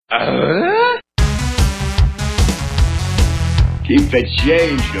Keep the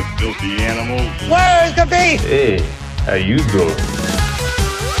change, you filthy animal. Where's the beef? Hey, how you doing?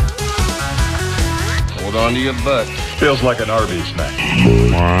 Hold on to your butt. Feels like an Arby's snack.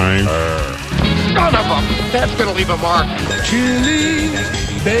 Mine. Son of a... That's gonna leave a mark. Chili,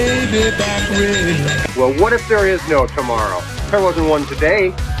 baby back red. Well, what if there is no tomorrow? There wasn't one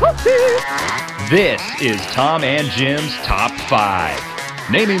today. This is Tom and Jim's Top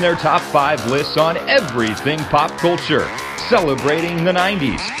 5, naming their top 5 lists on everything pop culture, celebrating the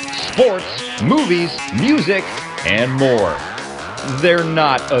 90s, sports, movies, music, and more. They're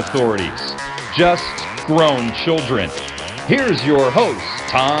not authorities, just grown children. Here's your hosts,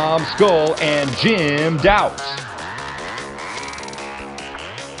 Tom Skull and Jim Doubt.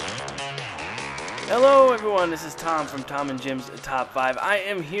 Hello everyone, this is Tom from Tom and Jim's Top 5. I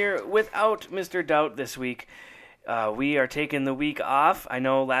am here without Mr. Doubt this week. We are taking the week off. I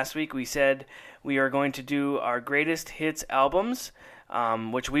know last week we said we are going to do our greatest hits albums,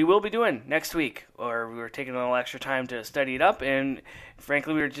 which we will be doing next week. Or we were taking a little extra time to study it up, and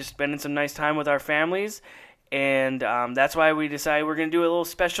frankly we were just spending some nice time with our families. And that's why we decided we're going to do a little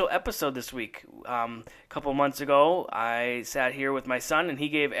special episode this week. A couple months ago, I sat here with my son, and he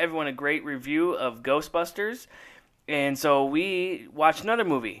gave everyone a great review of Ghostbusters. And so we watched another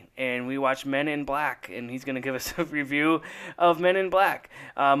movie, and we watched Men in Black, and he's going to give us a review of Men in Black.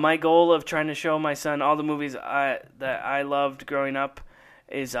 My goal of trying to show my son all the movies that I loved growing up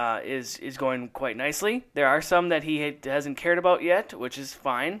is going quite nicely. There are some that he hasn't cared about yet, which is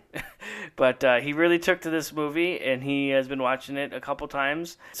fine. But he really took to this movie, and he has been watching it a couple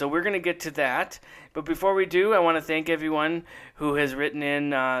times. So we're going to get to that. But before we do, I want to thank everyone who has written in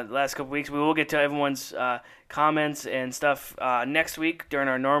the last couple weeks. We will get to everyone's comments and stuff next week during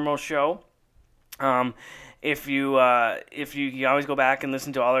our normal show. If you can always go back and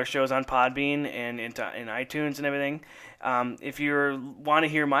listen to all our shows on Podbean and in iTunes and everything. If you want to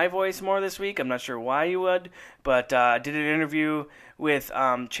hear my voice more this week, I'm not sure why you would, but I did an interview with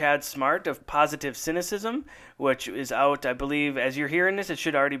Chad Smart of Positive Cynicism, which is out, I believe, as you're hearing this, it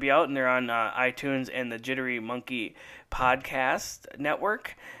should already be out, and they're on iTunes and the Jittery Monkey Podcast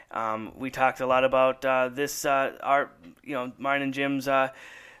Network. We talked a lot about mine and Jim's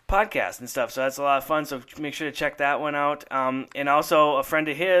podcast and stuff, so that's a lot of fun, so make sure to check that one out. And also a friend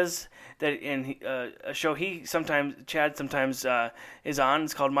of his that in a show Chad sometimes is on.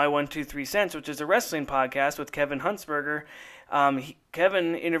 It's called My 1-2-3 Cents, which is a wrestling podcast with Kevin Huntsberger.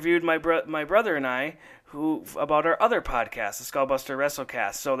 Kevin interviewed my brother and I about our other podcast, the Skullbuster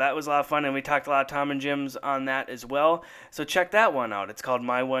WrestleCast. So that was a lot of fun, and we talked a lot of Tom and Jim's on that as well. So check that one out. It's called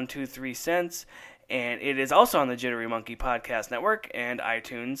My 1-2-3 Cents. And it is also on the Jittery Monkey Podcast Network and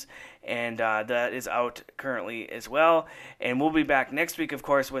iTunes, and that is out currently as well. And we'll be back next week, of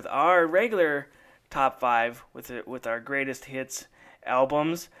course, with our regular Top 5 with our greatest hits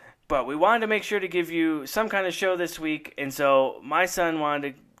albums. But we wanted to make sure to give you some kind of show this week, and so my son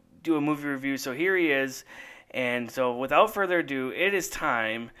wanted to do a movie review, so here he is. And so without further ado, it is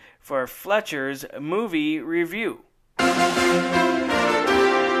time for Fletcher's movie review.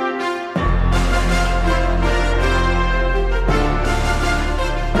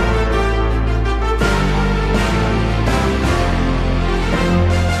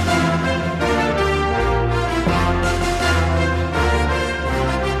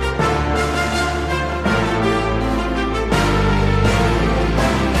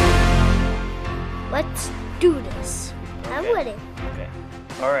 Let's do this. I'm ready. Okay.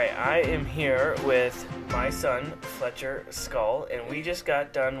 All right. I am here with my son, Fletcher Skull, and we just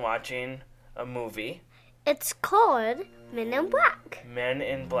got done watching a movie. It's called Men in Black. Men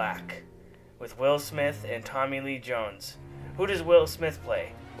in Black, with Will Smith and Tommy Lee Jones. Who does Will Smith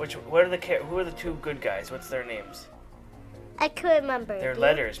play? Who are the two good guys? What's their names? I couldn't remember. Their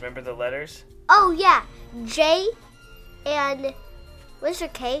letters. Remember the letters? Oh yeah, J and what's your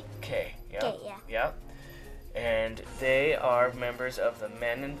K? K. Yeah. K, yeah. Yeah. And they are members of the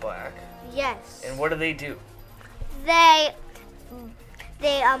Men in Black. Yes. And what do they do? They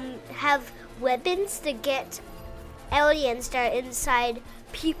have weapons to get aliens that are inside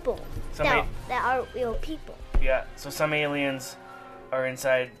people that are real people. Yeah. So some aliens are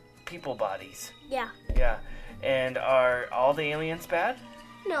inside people bodies. Yeah. Yeah. And are all the aliens bad?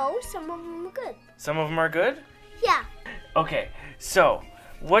 No, some of them are good. Some of them are good? Yeah. Okay. So,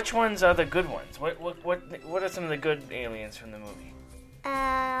 which ones are the good ones? What are some of the good aliens from the movie?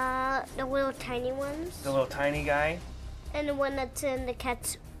 The little tiny ones. The little tiny guy? And the one that's in the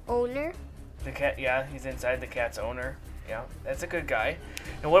cat's owner. The cat, yeah, he's inside the cat's owner. Yeah, that's a good guy.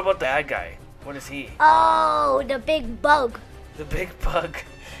 And what about the bad guy? What is he? Oh, the big bug. The big bug.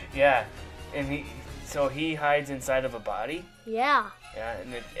 Yeah. And he hides inside of a body. Yeah. Yeah,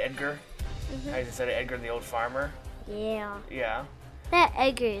 and then Edgar hides inside of Edgar the old farmer. Yeah. Yeah. That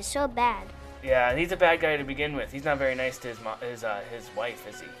Edgar is so bad. Yeah, and he's a bad guy to begin with. He's not very nice to his wife,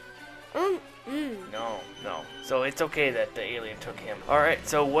 is he? No. So it's okay that the alien took him. All right.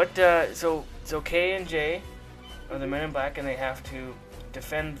 So what? So K and J are the Men in Black, and they have to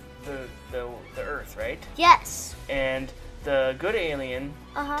defend the Earth, right? Yes. And the good alien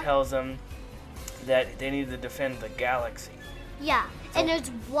tells them that they need to defend the galaxy. Yeah, and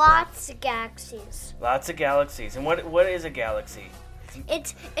there's lots of galaxies. Lots of galaxies. And what is a galaxy?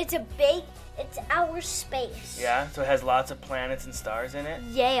 It's our space. Yeah, so it has lots of planets and stars in it?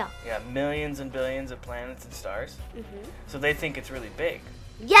 Yeah. Yeah, millions and billions of planets and stars. So they think it's really big.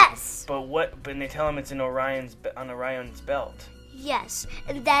 Yes. But they tell him it's on Orion's belt. Yes,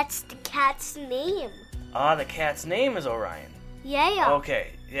 and that's the cat's name. Ah, the cat's name is Orion. Yeah.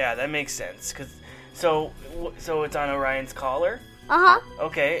 Okay, yeah, that makes sense. So it's on Orion's collar?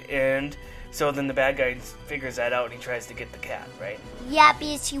 Okay, and so then the bad guy figures that out and he tries to get the cat, right? Yeah,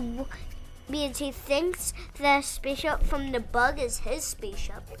 because he thinks the spaceship from the bug is his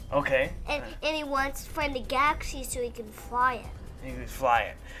spaceship. Okay. And he wants to find the galaxy so he can fly it. He can fly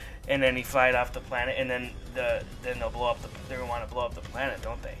it. And then he fly it off the planet, and then they'll blow up they want to blow up the planet,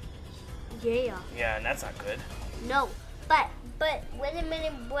 don't they? Yeah. Yeah, and that's not good. No, but when the Men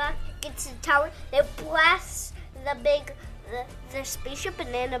in Black gets to the tower, they blast the spaceship,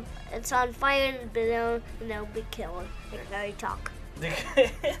 and then it's on fire, and they'll be killed. Like they talk.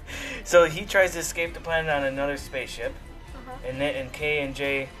 So he tries to escape the planet on another spaceship, and K and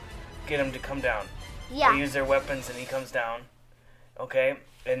J get him to come down. Yeah. They use their weapons, and he comes down. Okay,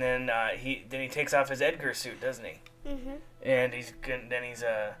 and then he takes off his Edgar suit, doesn't he? And he's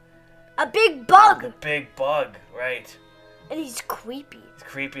a big bug. A big bug, right? And he's creepy. He's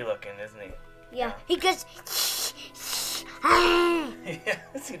creepy looking, isn't he? Yeah. He goes.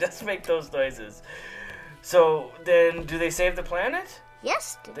 Yes, he does make those noises. So then, do they save the planet?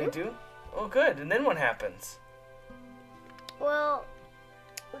 Yes, they do. Oh, good. And then what happens? Well,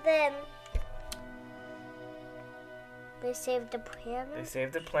 then they save the planet. They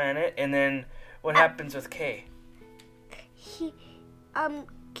save the planet, and then what happens with K?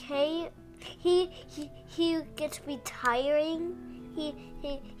 K, he gets retiring.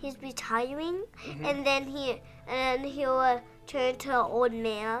 He's retiring, and then he'll turn to an old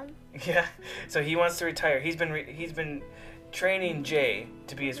man. Yeah, so he wants to retire. He's been training Jay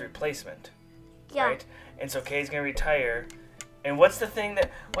to be his replacement. Yeah. Right? And so Kay's gonna retire. And what's the thing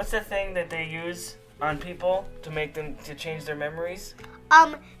that they use on people to change their memories?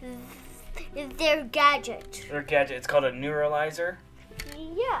 Their gadget. Their gadget. It's called a neuralizer.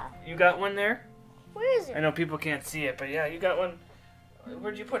 Yeah. You got one there? Where is it? I know people can't see it, but yeah, you got one.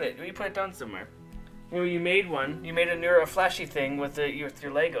 Where'd you put it? You put it down somewhere. Well, you made one. You made a flashy thing with your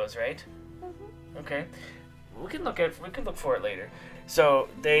Legos, right? Okay. We can look for it later. So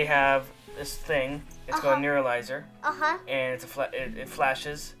they have this thing. It's called a neuralizer. And it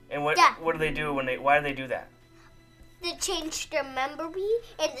flashes. And what do they do why do they do that? To change their memory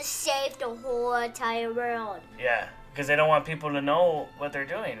and to save the whole entire world. Yeah, because they don't want people to know what they're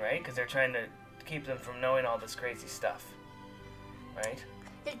doing, right? Because they're trying to keep them from knowing all this crazy stuff, right?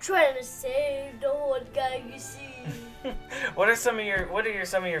 They're trying to save the whole galaxy. What are some of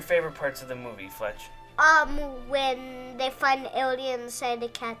your favorite parts of the movie, Fletch? When they find the alien inside the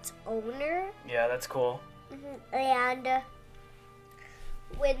cat's owner. Yeah, that's cool. And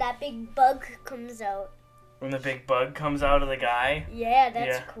when that big bug comes out. When the big bug comes out of the guy. Yeah,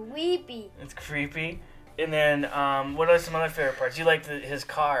 that's creepy. It's creepy. And then, what are some other favorite parts? You like his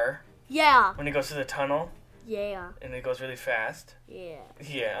car. Yeah. When he goes through the tunnel. Yeah. And it goes really fast. Yeah.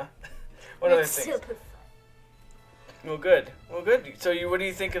 Yeah. What other things? Super fun. Well, good. So, what do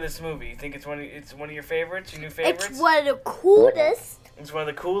you think of this movie? You think it's one of your favorites? Your new favorites? It's one of the coolest. It's one of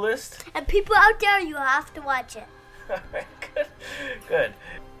the coolest. And people out there, you have to watch it. All right. Good.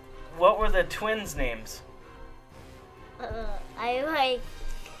 What were the twins' names? What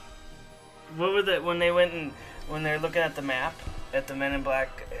were when they're looking at the map at the Men in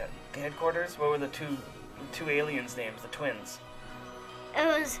Black headquarters? What were the two aliens' names? The twins. It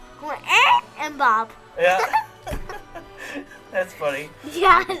was and Bob. Yeah. That's funny.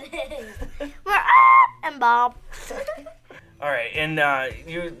 Yeah, it is. We're and Bob. All right, and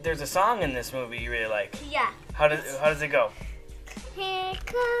there's a song in this movie you really like. Yeah. How does it go? Here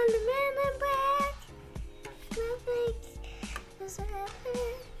come the Men in Black.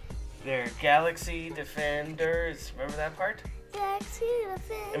 They're Galaxy Defenders. Remember that part? Galaxy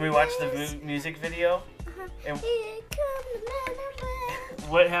Defenders. And we watched the music video. Here come the Men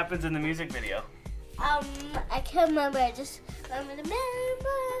What happens in the music video? I can't remember. I just remember the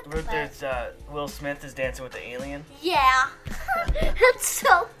man. There's Will Smith is dancing with the alien. Yeah. That's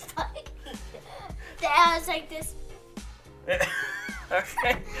so funny. I was like this.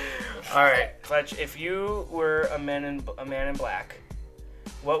 Okay. All right, Fletch. If you were a man in black,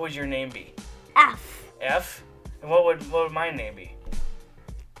 what would your name be? F. F. And what would my name be?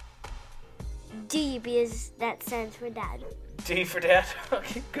 D, because that stands for dad. D for dad.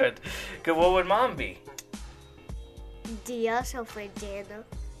 Okay, good. Good. What would mom be? D also for Dana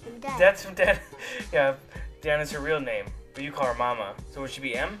and dad. That's from dad. Yeah, Dana's her real name, but you call her Mama. So would she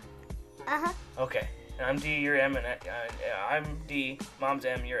be M? Uh-huh. Okay. And I'm D, you're M, and I'm D, Mom's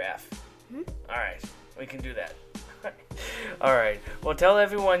M, you're F. Hmm? All right, we can do that. All right. Well, tell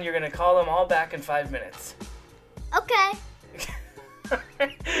everyone you're going to call them all back in 5 minutes. Okay.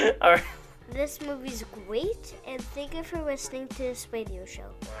 All right. This movie's great, and thank you for listening to this radio show.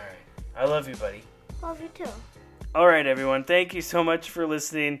 All right. I love you, buddy. Love you too. All right, everyone. Thank you so much for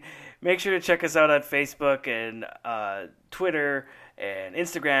listening. Make sure to check us out on Facebook and Twitter and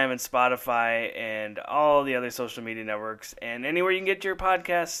Instagram and Spotify and all the other social media networks. And anywhere you can get your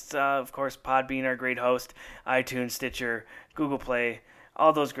podcasts, of course, Podbean, our great host, iTunes, Stitcher, Google Play,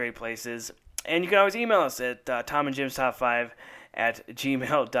 all those great places. And you can always email us at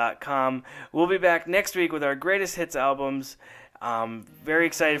tomandjimstop5@gmail.com. We'll be back next week with our greatest hits albums. Very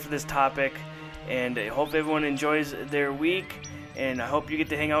excited for this topic, and I hope everyone enjoys their week, and I hope you get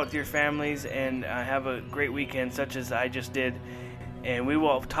to hang out with your families and have a great weekend such as I just did. And we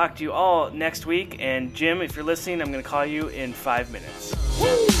will talk to you all next week. And Jim, if you're listening, I'm going to call you in 5 minutes.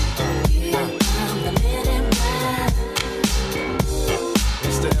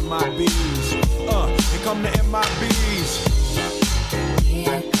 It's the MIBs. Here come the MIBs.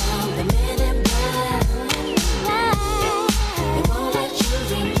 Here come the men in black. They won't let you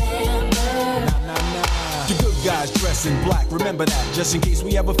remember. Nah. The good guys dress in black. Remember that, just in case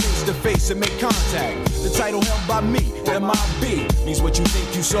we ever face to face and make contact. The title held by me, MIB, means what you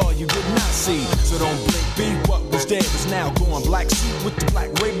think you saw, you did not see. So don't blink, be what was dead is now gone. Black suit with the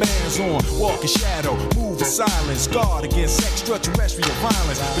black Ray-Bans on. Walk in shadow, move in silence. Guard against extraterrestrial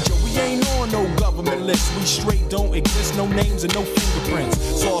violence. But yo, we ain't on no government list. We straight don't exist, no names and no fingerprints.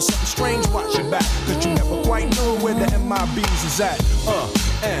 Saw something strange, watch your back, cause you never quite know where the MIBs is at.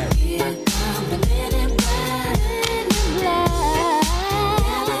 And Here come the men in black.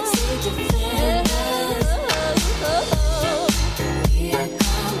 Galaxy defenders. Here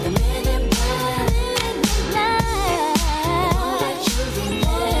come the men in black. They won't let you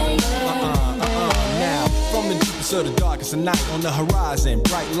remember. now, from the deepest of the darkest of night, on the horizon,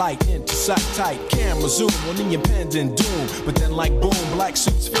 bright light into sight tight. Camera zoom on the impending doom. But then like boom, black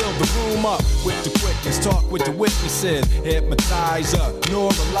suits fill the room up with the quickness. Talk with the witnesses. Hypnotizer,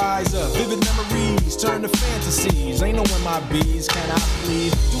 neuralizer. Vivid memories turn to fantasies. Ain't no MIBs, can I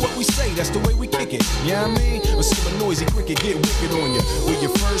please? Do what we say, that's the way we kick it. Yeah, you know I mean? Or see a noisy cricket get wicked on you. We're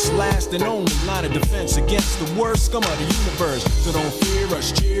your first, last, and only line of defense against the worst scum of the universe. So don't fear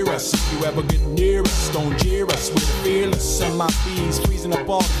us, cheer us. If you ever get near us, don't jeer us. We're the fearless. MIBs freezing up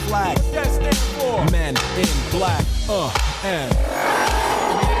all the flag. What that stand for? Men in black. And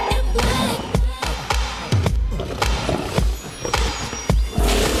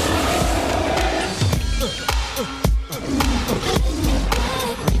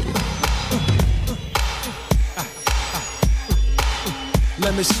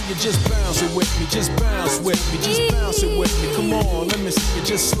let me see you just bounce it with me, just bounce with me, just bounce it with me. Come on, let me see you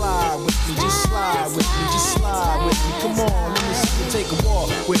just slide with me, just slide with me, just slide with me. Come on, let me see you take a walk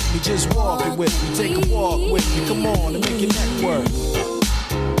with me, just walk it with me, take a walk with me. Come on, and make your neck work.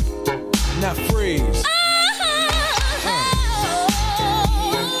 Now freeze.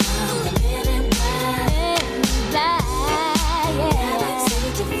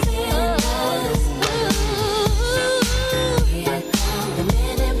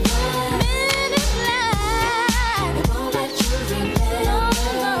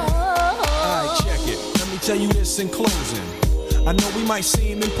 Tell you this in closing. I know we might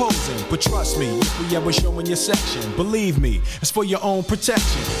seem imposing, but trust me, if we ever show in your section, believe me, it's for your own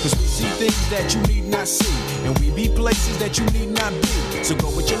protection. Cause we see things that you need not see, and we be places that you need not be. So go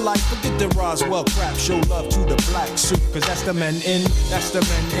with your life, forget the Roswell crap. Show love to the black suit, cause that's the men in, that's the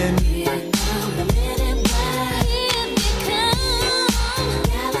men in. Here come the men in black. Here they come.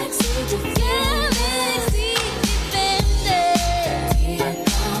 Galaxy defenders. Here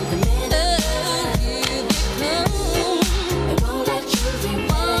come the men in black.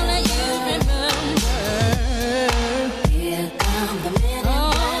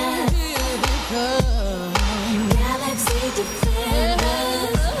 Galaxy defenders.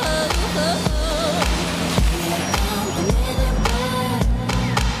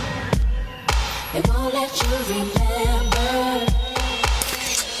 that you remember.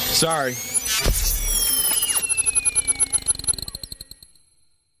 Sorry.